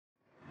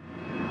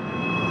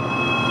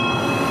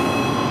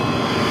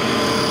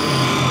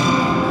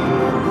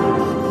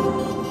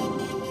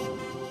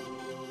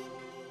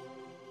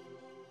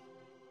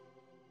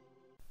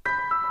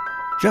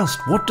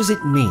Just what does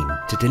it mean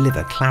to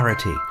deliver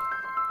clarity?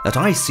 At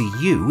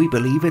ICU, we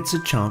believe it's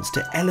a chance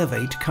to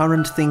elevate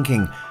current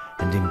thinking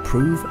and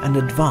improve and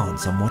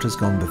advance on what has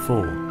gone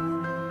before.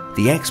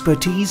 The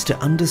expertise to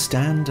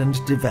understand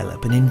and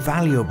develop an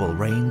invaluable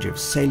range of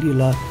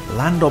cellular,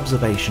 land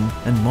observation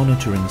and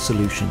monitoring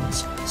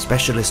solutions,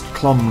 specialist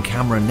CLOM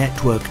camera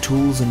network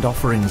tools and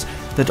offerings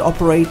that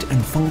operate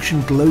and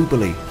function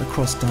globally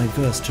across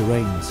diverse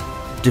terrains,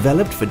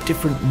 developed for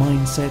different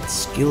mindsets,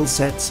 skill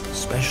sets,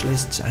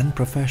 specialists and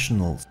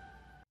professionals.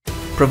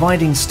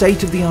 Providing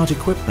state-of-the-art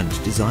equipment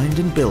designed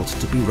and built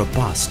to be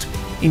robust,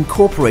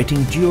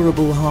 incorporating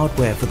durable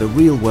hardware for the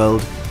real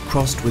world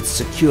crossed with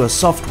secure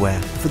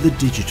software for the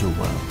digital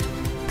world.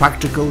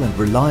 Practical and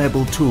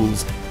reliable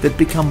tools that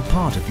become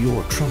part of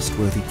your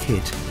trustworthy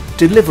kit.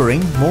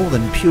 Delivering more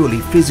than purely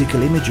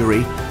physical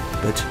imagery,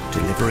 but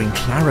delivering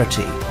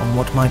clarity on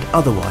what might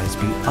otherwise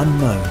be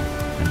unknown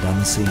and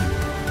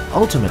unseen.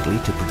 Ultimately,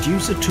 to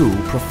produce a tool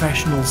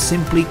professionals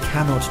simply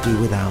cannot do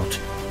without,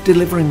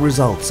 delivering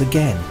results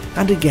again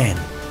and again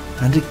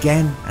and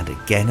again and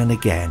again and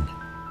again.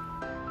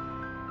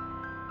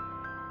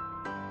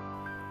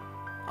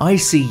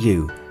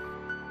 ICU,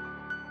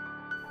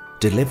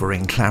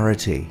 delivering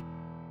clarity.